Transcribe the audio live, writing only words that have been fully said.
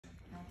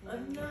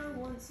I've never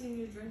once seen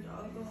you drink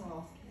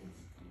alcohol.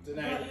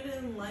 Tonight. But you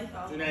didn't like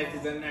alcohol. Tonight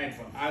is a night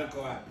for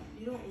alcohol.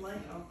 You don't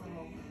like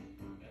alcohol.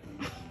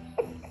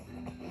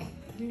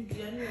 You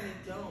genuinely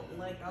don't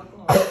like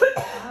alcohol.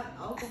 I have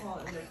alcohol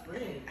in the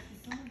fridge.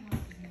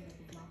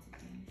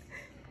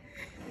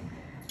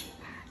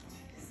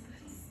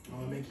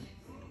 Oh, Mickey.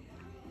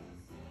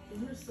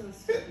 You're so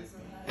stupid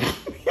sometimes.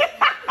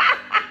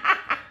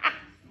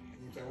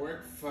 You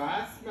work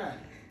fast, man.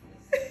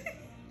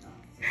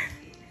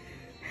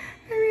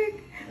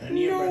 Eric,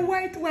 no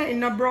white wine,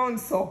 no brown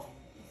so.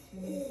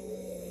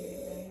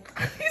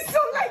 It's so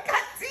like a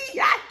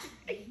tea I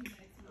drink.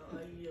 Oh, I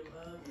give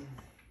up.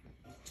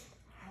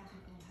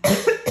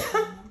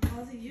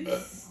 Ozzy, you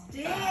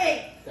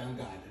stink! Thank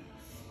God.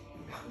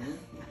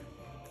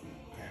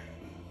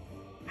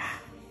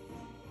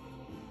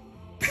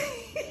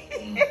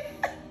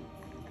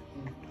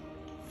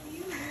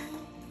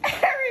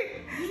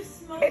 Eric,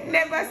 it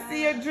never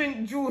see you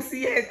drink juice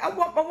yet. I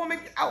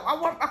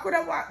could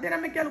have walked, then I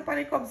make you look on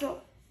the cup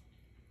so.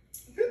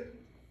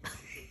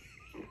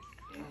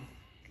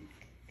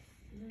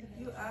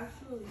 You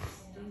actually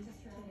stink.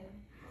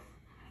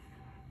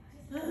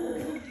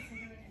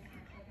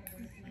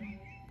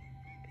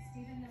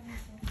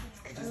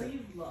 I know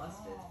you've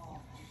lost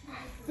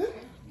it.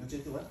 What you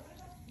do what?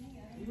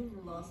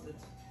 You've lost it.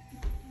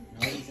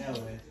 No, he's out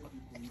of it.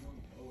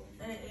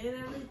 I ate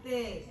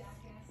everything.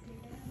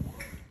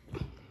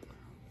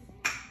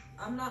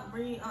 I'm not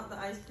bringing out the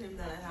ice cream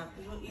that I have.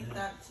 You'll eat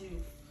that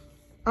too.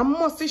 I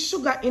must see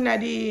sugar in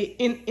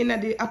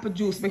the apple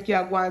juice make you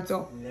go on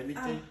so. Let me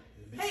tell you.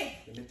 Hey,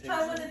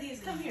 try one of these.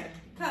 Come here.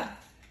 Come.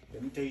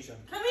 Let me tell you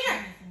something. Come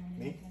here.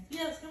 Me?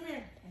 Yes, come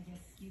here.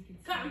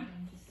 Come.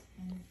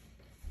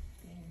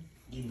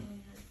 Give me.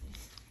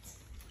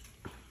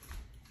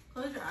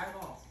 Close your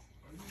eyeballs.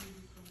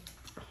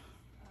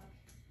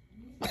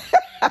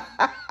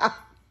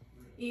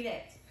 Eat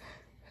it.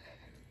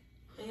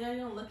 And you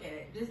don't look at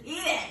it. Just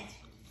eat it.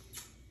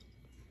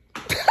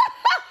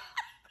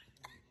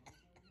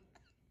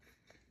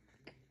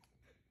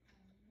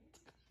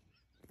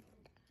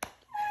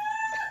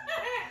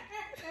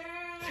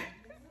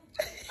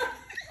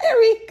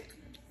 Eric,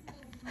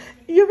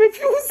 you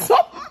refuse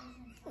something.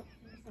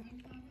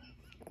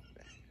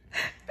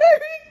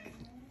 Eric,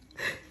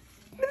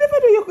 I never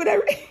knew you could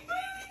have.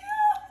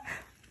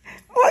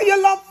 Boy,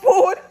 you love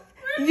food.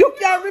 You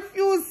can't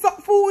refuse some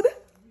food.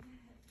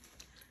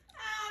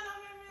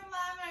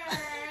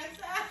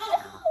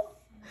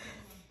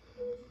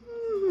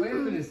 What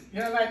is this?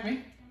 You don't like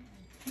me?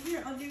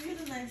 Here, I'll give you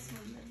the nice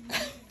one then.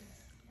 It's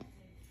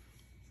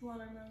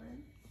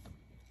watermelon.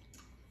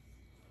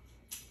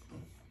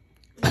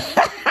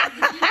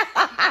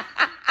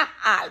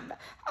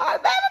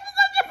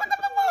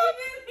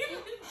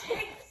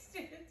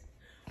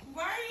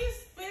 Why are you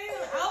spitting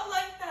it out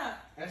like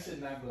that? That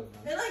shit not good,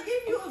 man. And I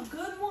gave you a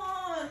good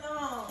one.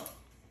 No.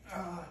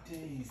 Oh,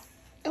 jeez.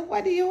 And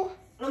what do you?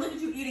 Oh, look at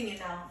you eating it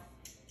now.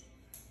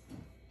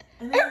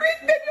 And Eric,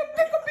 then you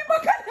pick up the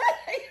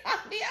macaroni.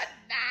 You're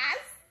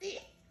nasty.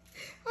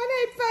 And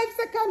I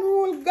 5-second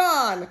rule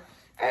gone.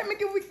 Eric,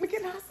 make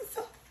it nasty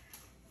so.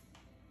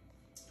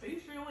 Are you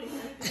sure you want to eat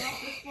anything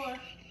off this floor?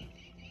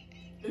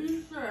 Are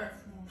you sure?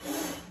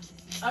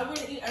 I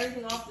wouldn't eat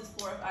everything off this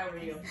floor if I were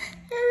you.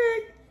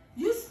 Eric.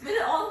 You spit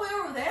it all the way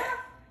over there?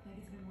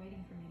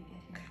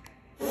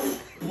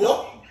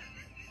 What?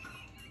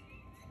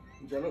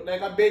 You look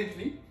like a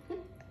Bentley.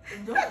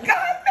 Don't I can't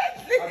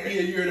make it. I'll be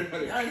a year to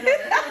put it.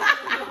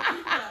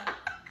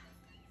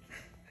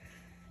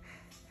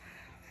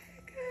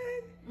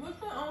 What's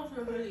that on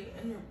your hoodie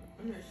and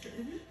your shirt?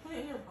 Did you just put it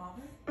in your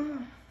pocket?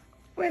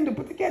 When do you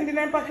put the candy in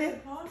my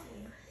pocket? Pocket.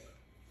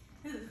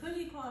 His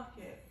hoodie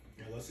pocket.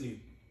 I go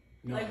sleep.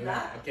 No, Like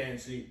that? I can't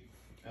sleep.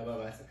 I have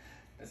a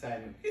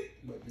assignment.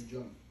 But we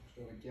jump.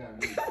 So I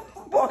can't leave.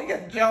 Boy, you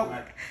joke.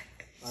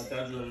 I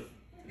thought you were...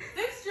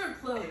 Fix your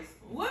clothes.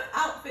 What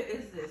outfit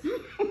is this?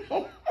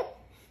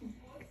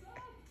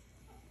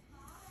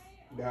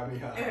 Damn me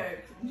hard.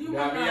 Eric, you were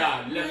Damn me not.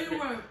 hard. No, you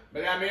weren't.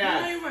 But damn me No,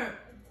 hard. you weren't.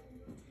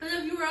 Because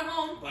if you were at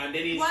home, And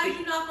then he's why did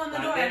you knock on the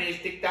door? And then he's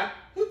TikTok.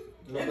 Look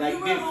If like you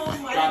were this.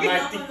 home, why From did you my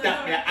knock on the TikTok,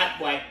 door? you're hot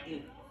boy.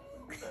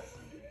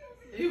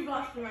 You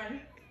lost your mind.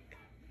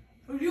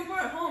 If you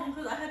weren't home,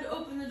 because I had to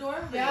open the door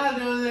for Y'all you.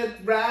 don't look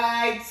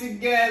right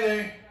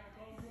together.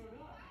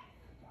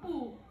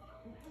 Ooh.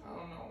 I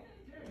don't know.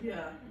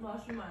 Yeah,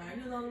 lost your mind. Are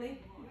you lonely?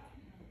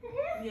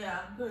 Yeah,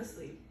 go to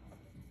sleep.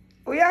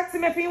 We asked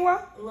him if he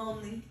was.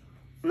 Lonely.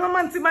 No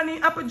man see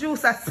money apple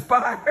juice at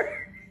Spar.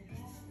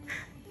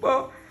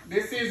 But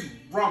This is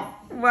rum.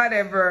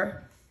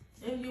 whatever.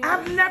 If you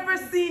I've want- never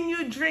seen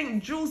you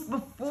drink juice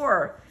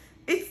before.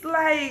 It's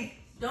like,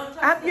 Don't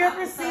touch have the you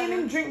ever apple seen cider.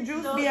 him drink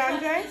juice, Don't DeAndre?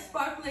 touch the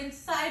sparkling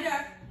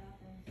cider.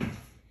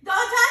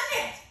 Don't touch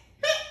it.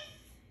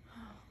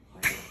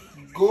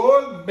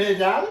 Gold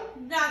medal.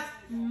 That's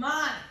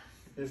mine.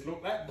 This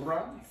look like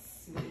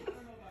bronze.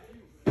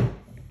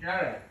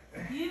 Alright.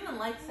 Do you even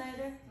like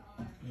cider?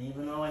 You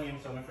even know my name,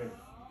 so my friend.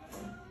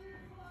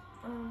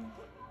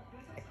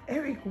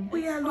 Eric,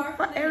 we It's are looking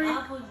for sparkling Eric.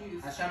 apple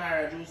juice. A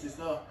Shamara juice is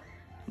though.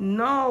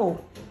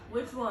 No.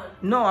 Which one?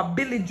 No, a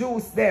Billy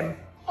Juice them.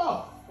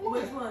 Oh,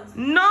 Which ones?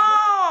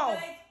 No!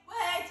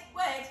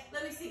 Wait.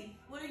 Let me see.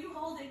 What are you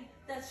holding?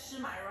 That's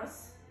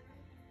Shamira's.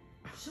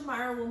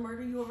 Shamira will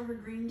murder you over her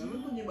green tea.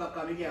 I'm going back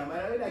on the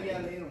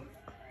camera.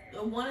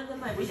 One of them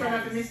might be Which one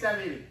have to daddy's. miss that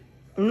baby?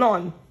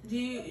 None. Do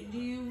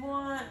you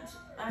want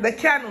The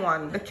can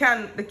one. The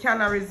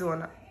can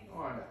Arizona.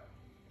 Oh,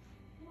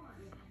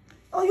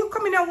 Oh, you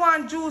come in and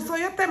want juice, so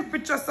your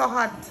temperature so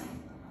hot.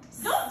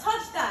 Don't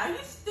touch that. Are you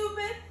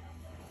stupid?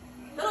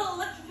 That'll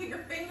electrocute your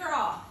finger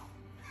off.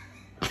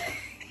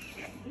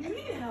 You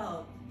need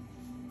help.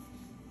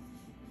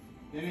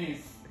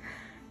 Denise.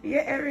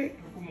 Yeah, Eric.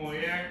 Come on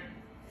here.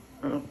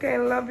 Okay,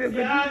 love you. Good.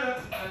 Yeah,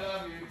 I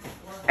love you.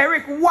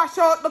 Eric, wash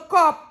out the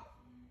cup.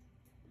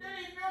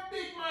 Denise, you're a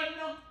big man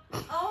now.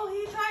 Oh,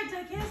 he tried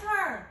to kiss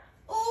her.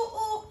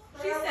 Oh.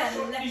 She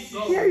said, let's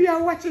go. Here you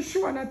are watching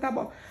show on the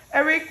table.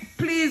 Eric,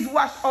 please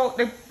wash out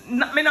the.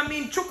 I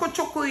mean, chuku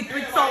it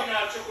with some.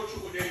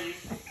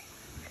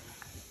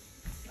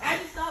 I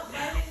just stopped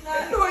biting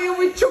that. No, you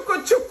with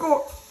chuku.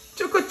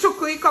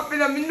 Chuku, you come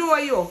in and me know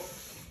you.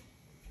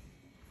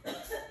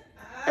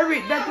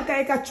 Eric, that you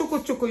like a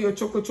chuku, you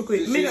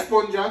chuku. See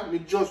sponge, me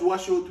just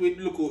wash out with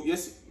look out.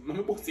 Yes, me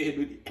box head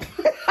with it.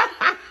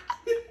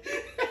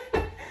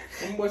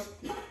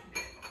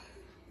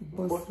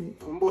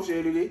 Boss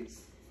head with it.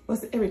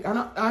 What's Eric?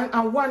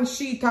 And one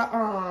sheet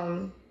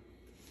of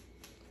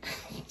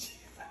Jesus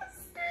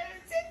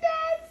Christ, you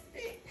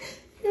nasty.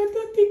 You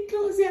don't think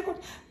close here.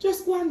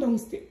 Just go on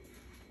downstairs.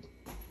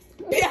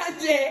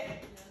 Biaje.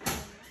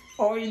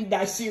 Oh, in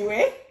that she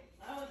way.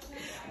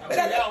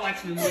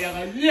 Watch me,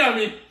 boy. Hear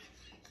me.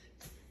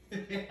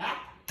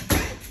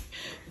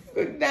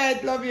 Good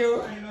night, love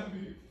you. I love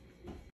you.